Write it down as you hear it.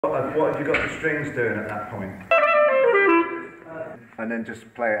What have you got the strings doing at that point? And then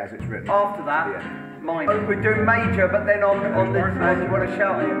just play it as it's written. After that, minor. We're doing major, but then on the you want to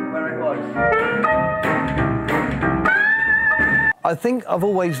shout it where it was. I think I've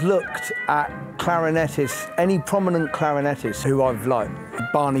always looked at clarinetists, any prominent clarinetists who I've liked,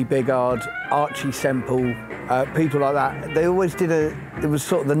 Barney Bigard, Archie Semple, people like that. They always did it was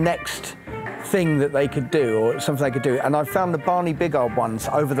sort of the next thing that they could do, or something they could do. And I found the Barney Bigard ones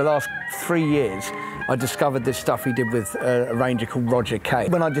over the last 3 years. I discovered this stuff he did with a arranger called Roger Kay.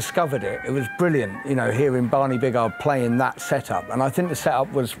 When I discovered it, it was brilliant, you know, hearing Barney Bigard playing that setup. And I think the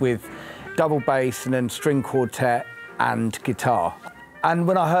setup was with double bass and then string quartet and guitar. And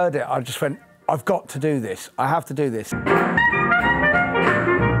when I heard it, I just went, I've got to do this. I have to do this.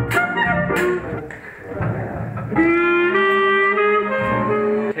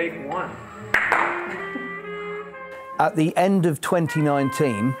 Take one. At the end of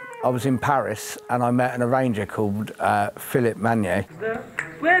 2019, I was in Paris and I met an arranger called Philippe Maniez.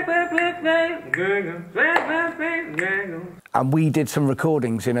 And we did some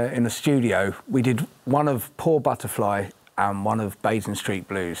recordings in a studio. We did one of Poor Butterfly and one of Basin Street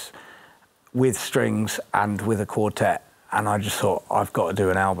Blues with strings and with a quartet. And I just thought, I've got to do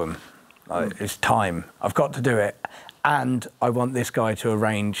an album. It's time. I've got to do it. And I want this guy to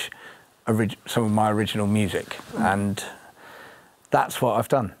arrange some of my original music. And that's what I've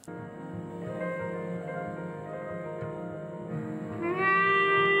done.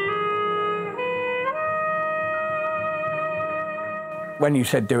 When you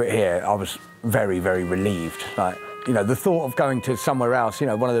said do it here, I was very, very relieved. Like, you know, the thought of going to somewhere else, you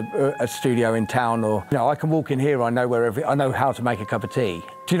know, a studio in town, or, you know, I can walk in here, I know how to make a cup of tea.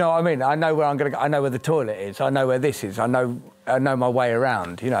 Do you know what I mean? I know where I'm going to go, I know where the toilet is, I know where this is, I know my way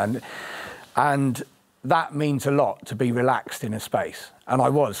around, you know, and that means a lot, to be relaxed in a space. And I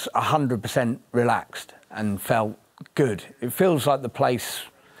was 100% relaxed and felt good. It feels like the place,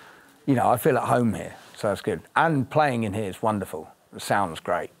 you know, I feel at home here, so that's good. And playing in here is wonderful. The sound's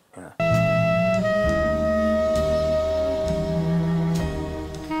great, you know.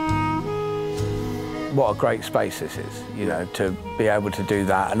 What a great space this is, you know, to be able to do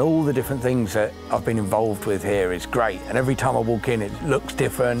that. And all the different things that I've been involved with here is great. And every time I walk in, it looks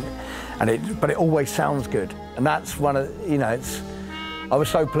different, but it always sounds good. And that's one of, you know, I was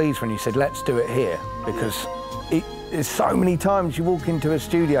so pleased when you said, let's do it here, because there's so many times you walk into a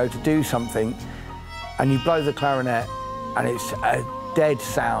studio to do something and you blow the clarinet and it's a dead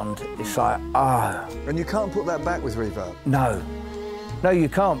sound. It's like, ah. And you can't put that back with reverb? No. No, you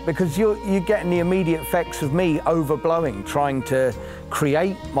can't, because you're getting the immediate effects of me overblowing, trying to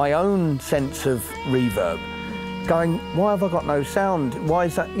create my own sense of reverb. Going, why have I got no sound? Why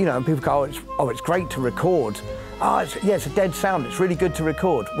is that? You know, and people go, it's great to record. It's a dead sound, it's really good to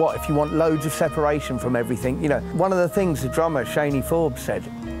record. What, if you want loads of separation from everything? You know, one of the things the drummer, Shaney Forbes, said,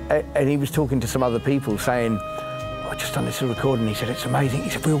 and he was talking to some other people saying, I just done this recording, he said, it's amazing. He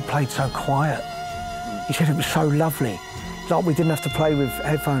said, we all played so quiet. He said, it was so lovely. Like we didn't have to play with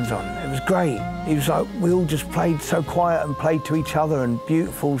headphones on. It was great. He was like, we all just played so quiet and played to each other and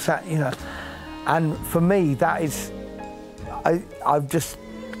beautiful, you know. And for me, that is, I've just,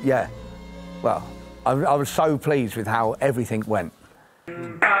 yeah. Well, I was so pleased with how everything went.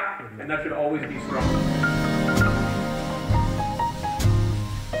 And that should always be strong.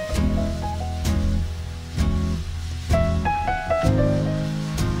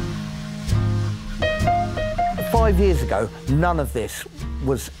 Five years ago, none of this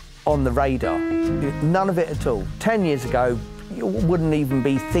was on the radar. None of it at all. 10 years ago, you wouldn't even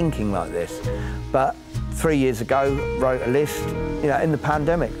be thinking like this. But 3 years ago, wrote a list, you know, in the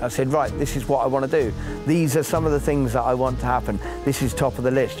pandemic. I said, right, this is what I want to do. These are some of the things that I want to happen. This is top of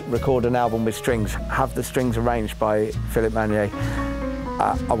the list. Record an album with strings, have the strings arranged by Philippe Maniez.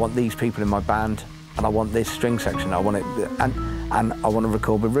 I want these people in my band, and I want this string section. I want it, and I want to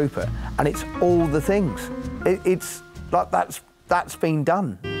record with Rupert. And it's all the things. It's like that's been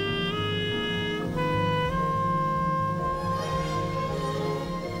done.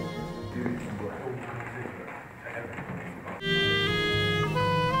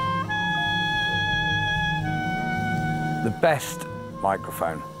 The best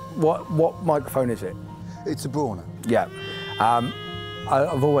microphone. What microphone is it? It's a Brawner. Yeah.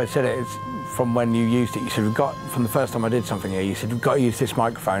 I've always said it. It's from when you used it. You said, from the first time I did something here, you said, we've got to use this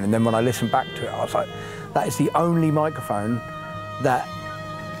microphone. And then when I listened back to it, I was like, that is the only microphone that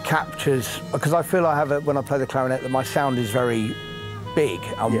captures, because I feel I have it when I play the clarinet, that my sound is very big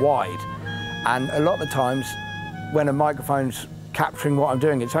and wide. And a lot of the times when a microphone's capturing what I'm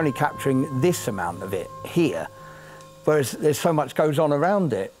doing, it's only capturing this amount of it here. Whereas there's so much goes on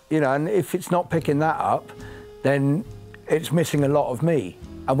around it, you know, and if it's not picking that up, then it's missing a lot of me.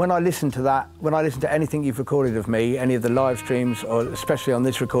 And when I listen to that, when I listen to anything you've recorded of me, any of the live streams, or especially on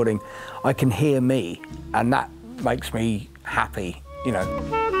this recording, I can hear me, and that makes me happy, you know.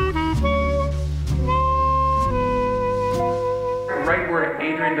 Right where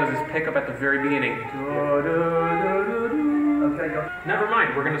Adrian does his pickup at the very beginning. Never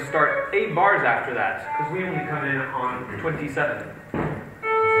mind, we're going to start 8 bars after that, because we only come in on 27.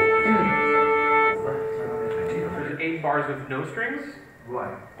 There's 8 bars with no strings,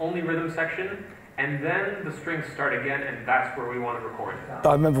 only rhythm section, and then the strings start again, and that's where we want to record.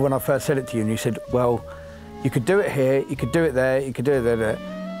 I remember when I first said it to you, and you said, well, you could do it here, you could do it there, you could do it there,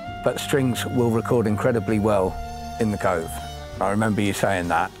 but strings will record incredibly well in the Cove. I remember you saying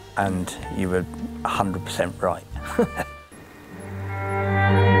that, and you were 100% right.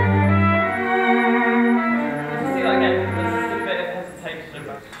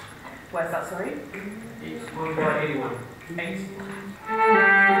 Where's that, sorry? Each one bar 81. 8.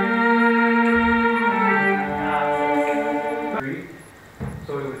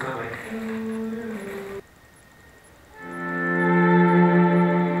 So it was not like...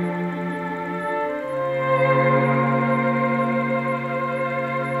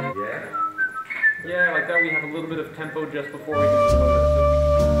 Yeah, like that we have a little bit of tempo just before we can compose it.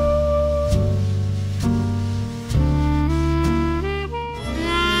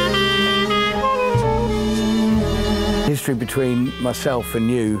 History between myself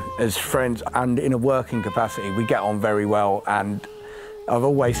and you as friends and in a working capacity, we get on very well, and I've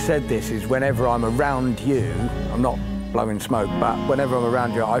always said this, is whenever I'm around you, I'm not blowing smoke, but whenever I'm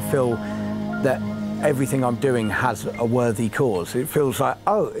around you, I feel that everything I'm doing has a worthy cause. It feels like,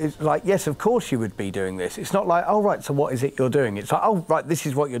 oh, it's like, yes, of course you would be doing this. It's not like, oh, right, so what is it you're doing? It's like, oh, right, this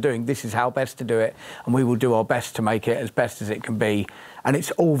is what you're doing, this is how best to do it, and we will do our best to make it as best as it can be, and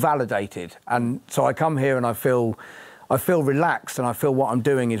it's all validated. And so I come here and I feel relaxed, and I feel what I'm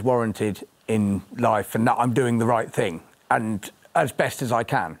doing is warranted in life, and that I'm doing the right thing, and as best as I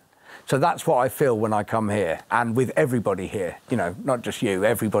can. So that's what I feel when I come here, and with everybody here, you know, not just you,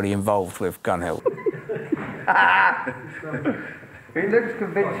 everybody involved with Gun Hill. He looks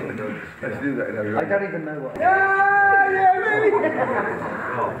convincing. Let's do that in every I don't even know what.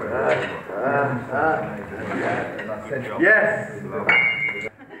 Yes!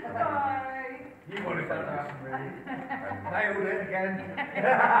 You wanted that to happen, really. Nailed it again.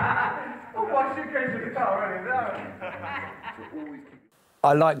 Oh, why should you go to the guitar, really?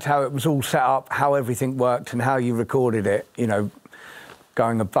 I liked how it was all set up, how everything worked, and how you recorded it, you know,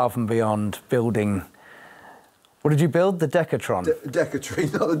 going above and beyond, building... What did you build? The Decatron?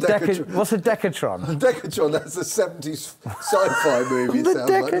 Decatron, not the Decatron. What's a Decatron? The Decatron, that's a 70s sci-fi movie, it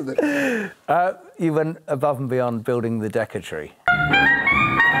sounds like, doesn't it? You went above and beyond building the Decatron.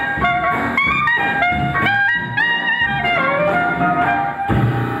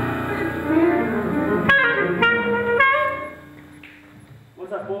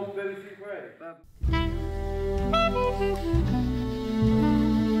 What's that, Forbes BBC Parade?